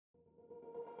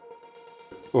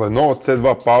Lenovo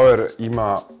C2 Power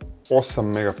ima 8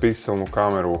 megapikselnu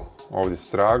kameru ovdje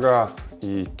straga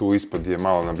i tu ispod je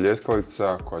malo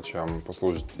nabljetkalica koja će vam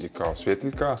poslužiti i kao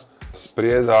svjetiljka.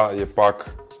 Sprijeda je pak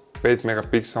 5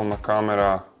 megapikselna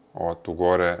kamera, ova tu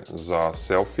gore za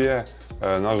selfije.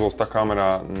 Nažalost ta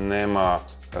kamera nema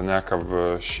nekakav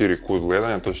širi kut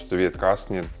gledanja, to ćete vidjeti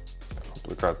kasnije.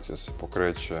 Aplikacija se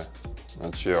pokreće,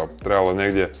 znači evo, trebalo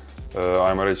negdje,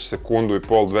 ajmo reći sekundu i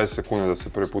pol, 2 sekunde da se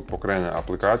prvi put pokrene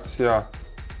aplikacija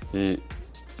i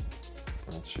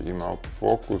znači ima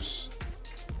autofokus.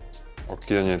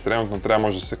 Okidanje trenutno treba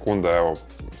možda sekunda, evo,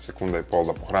 sekunda i pol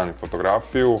da pohranim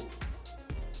fotografiju.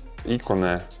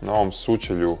 Ikone na ovom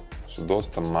sučelju su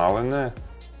dosta malene.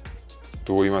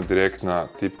 Tu ima direktna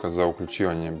tipka za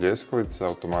uključivanje bljeskalice,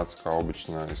 automatska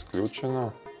obična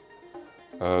isključena.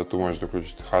 Tu možete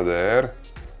uključiti HDR.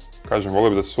 Kažem, volio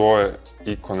bi da su ove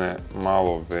ikone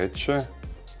malo veće.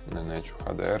 Neću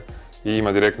HDR. I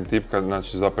ima direktna tipka,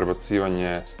 znači, za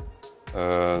prebacivanje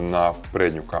na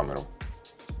prednju kameru.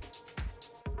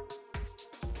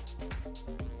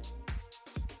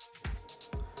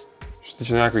 Što se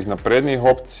tiče nekakvih naprednijih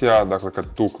opcija, dakle kad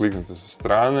tu kliknete sa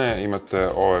strane imate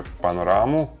ove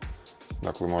panoramu,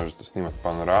 dakle možete snimati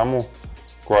panoramu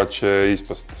koja će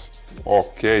ispast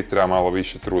ok, treba malo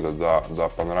više truda da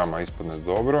panorama ispadne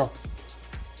dobro.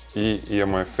 I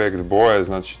imamo efekt boje,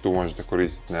 znači tu možete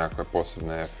koristiti nekakve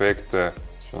posebne efekte,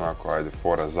 što onako, ajde,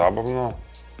 fora zabavno.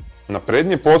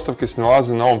 Naprednije postavke se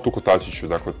nalaze na ovom tu kotačiću,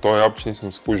 dakle to ja uopće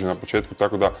nisam skužio na početku,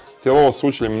 tako da cijelo ovo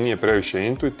sučelje mi nije previše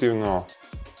intuitivno.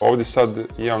 Ovdje sad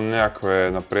imam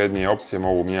nekakve naprednije opcije,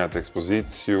 mogu mijenjati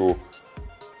ekspoziciju,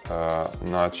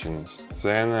 način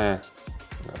scene.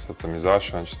 Sad sam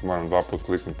izašao, znači moram 2 puta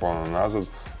kliknuti ponovno nazad.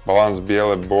 Balans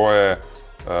bijele boje,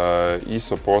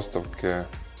 ISO postavke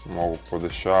mogu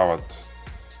podešavati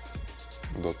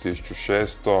do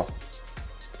 1600.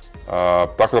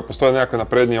 Tako da postoje nekakve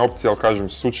naprednije opcije, ali kažem,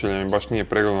 sučelje mi baš nije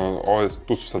pregledano.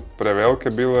 Tu su sad prevelike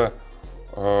bile,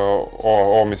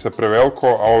 ovo mi je sve preveliko,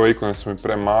 a ove ikone su mi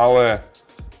premale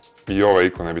i ove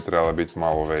ikone bi trebale biti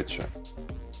malo veće.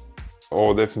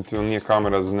 Ovo definitivno nije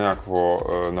kamera za nekakvo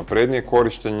naprednije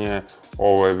korištenje,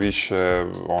 ovo je više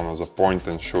ono za point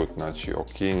and shoot, znači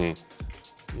okini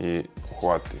i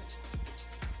uhvati.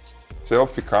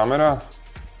 Selfie kamera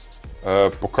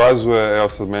pokazuje, evo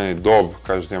sad meni dob,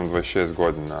 kaže da imam 26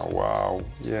 godina, wow,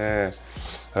 je.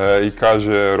 I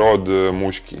kaže rod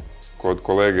muški. Kod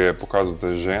kolege je pokazao da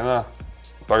je žena,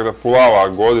 tako da fulava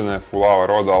godine, fulava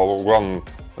roda, ali uglavnom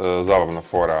zabavna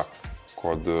fora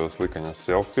kod slikanja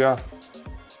selfija.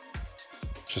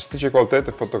 Što se tiče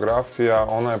kvalitete fotografija,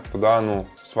 ona je po danu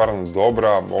stvarno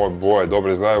dobra, ove boje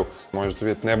dobro izgledaju. Možete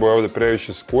vidjeti, nebo je ovdje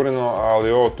previše skureno,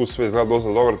 ali ovo tu sve izgleda dosta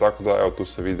dobro, tako da evo tu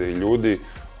se vide i ljudi.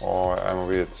 Ajmo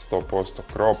vidjeti 100%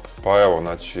 crop, pa evo,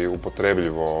 znači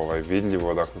upotrebljivo,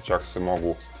 vidljivo, dakle čak se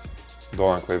mogu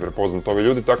donekle i prepoznati ovi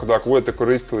ljudi, tako da ako budete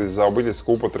koristili za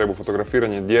obiteljsku upotrebu,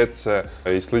 fotografiranje djece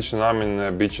i slične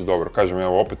namjene, bit će dobro. Kažem,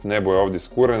 evo opet nebo je ovdje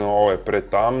skureno, ovo je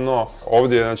pretamno,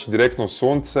 ovdje je znači direktno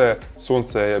sunce,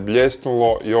 sunce je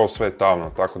bljesnulo i ovo sve je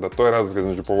tamno, tako da to je razlika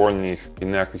između povoljnijih i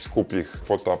nekakvih skupljih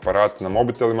fotoaparata na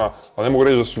mobitelima, ali ne mogu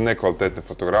reći da su nekvalitetne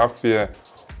fotografije.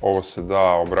 Ovo se da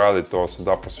obraditi, ovo se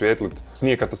da posvijetliti.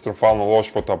 Nije katastrofalno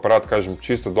loš fotoaparat, kažem,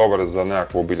 čisto dobar za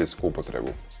nekakvu obiteljsku upotrebu.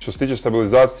 Što se tiče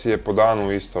stabilizacije, po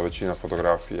danu isto većina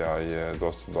fotografija je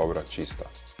dosta dobra, čista.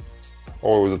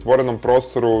 Ovo je u zatvorenom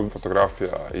prostoru,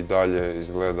 fotografija i dalje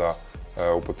izgleda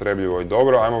upotrebljivo i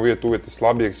dobro. Ajmo vidjeti uvjete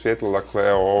slabijeg svjetla, dakle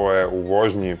evo ovo je u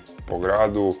vožnji po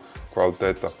gradu,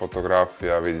 kvaliteta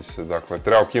fotografija vidi se, dakle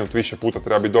treba ukinuti više puta,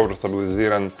 treba biti dobro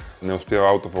stabiliziran, ne uspijeva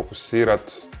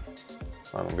autofokusirati.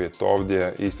 Ajmo vidjeti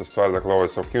ovdje, ista stvar, dakle ovo je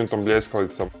sa ukinutom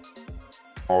bljeskalicom,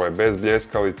 ovo je bez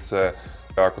bljeskalice.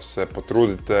 Ako se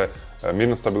potrudite,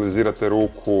 mirno stabilizirate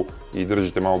ruku i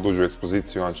držite malo dužu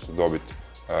ekspoziciju, onda ćete dobiti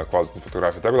kvalitetnu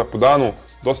fotografiju. Tako da po danu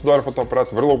dosta dobar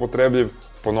fotoaparat, vrlo upotrebljiv,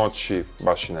 po noći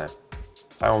baš i ne.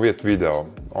 Ajmo vidjeti video.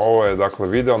 Ovo je dakle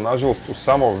video, nažalost u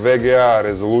samo VGA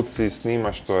rezoluciji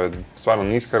snima, što je stvarno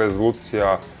niska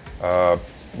rezolucija.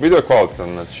 Video je kvalitetan,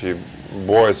 znači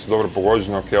boje su dobro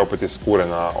pogođene, ok, opet je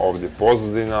skurena ovdje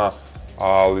pozadina,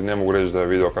 ali ne mogu reći da je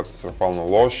video katastrofalno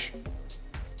loš.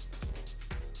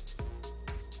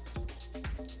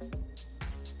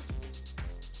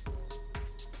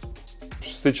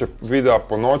 Što se tiče videa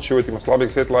po noći, uvjetima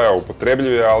slabijeg svjetla, evo,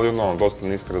 upotrebljiv je, ali ono, dosta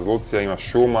niska rezolucija, ima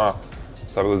šuma,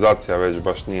 stabilizacija već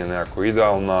baš nije nekako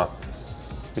idealna.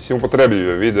 Mislim, upotrebljiv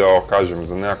je video, kažem,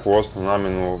 za nekakvu osnovnu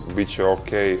namjenu bit će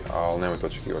ok, ali nemojte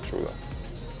očekivati čuda.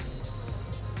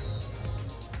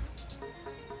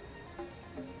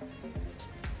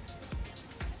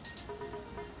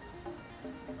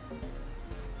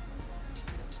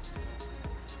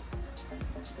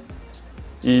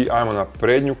 I ajmo na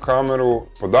prednju kameru.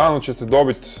 Po danu ćete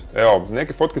dobiti, evo,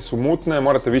 neke fotke su mutne,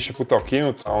 morate više puta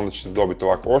okinuti, a onda ćete dobiti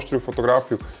ovako oštriju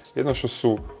fotografiju. Jedno što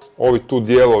su ovi tu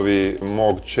dijelovi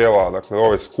mog čela, dakle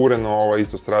ovo je skureno, ovaj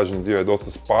isto straženi dio je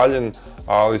dosta spaljen,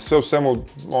 ali sve u svemu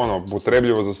ono,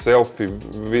 upotrebljivo za selfie,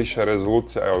 viša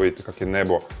rezolucija, evo vidite kako je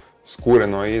nebo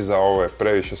skureno iza, ovo je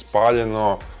previše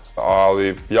spaljeno,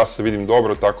 ali ja se vidim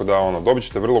dobro, tako da ono, dobit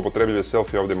ćete vrlo upotrebljive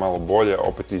selfie, ovdje malo bolje,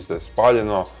 opet isto je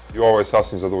spaljeno i ovo je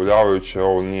sasvim zadovoljavajuće,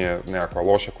 ovo nije nekakva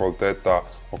loša kvaliteta,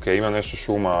 ok, ima nešto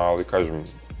šuma, ali kažem,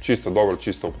 čisto dobro,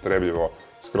 čisto upotrebljivo,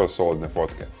 skroz solidne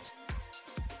fotke.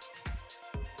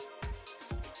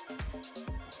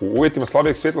 U uvjetima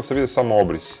slabijeg svjetla se vide samo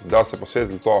obrisi. Da se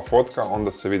posvijetli ova fotka,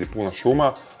 onda se vidi puno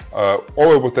šuma.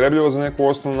 Ovo je upotrebljivo za neku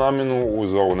osnovnu namjenu,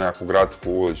 uz ovu nekakvu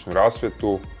gradsku uličnu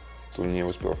rasvjetu. Tu nije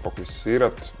uspjelo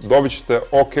fokusirati. Dobit ćete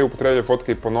ok upotrebljive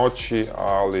fotke i po noći,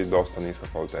 ali dosta niska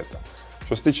kvaliteta.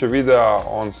 Što se tiče videa,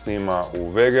 on snima u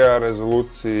VGA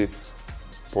rezoluciji.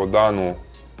 Po danu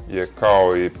je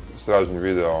kao i stražni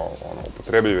video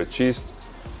upotrebljiv je čist.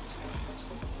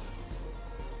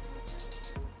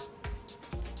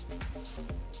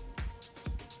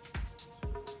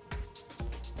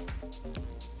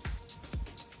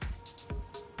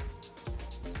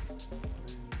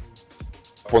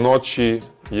 Po noći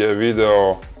je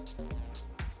video,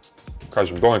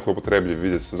 kažem, donekle upotrebljiv,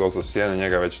 vidi se dosta sjene,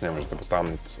 njega već ne možete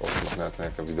potamniti, osim ako nemate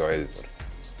nekav video editor.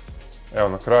 Evo,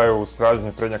 na kraju stražnja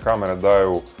i prednja kamera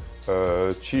daju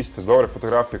čiste, dobre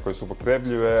fotografije koje su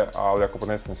upotrebljive, ali ako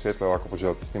podnesete svjetlo ili ako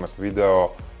poželite snimati video,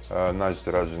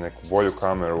 nađite rađe neku bolju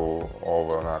kameru,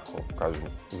 ovo je onako, kažem,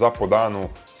 za po danu,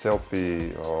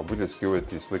 selfie, obiteljski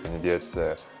uvjeti, slikanje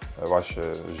djece,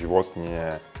 vaše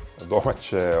životinje,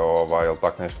 domaće, ili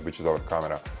tako nešto, bit će dobra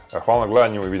kamera. Hvala na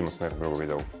gledanju i vidimo se u nekom drugom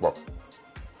videu. Bok!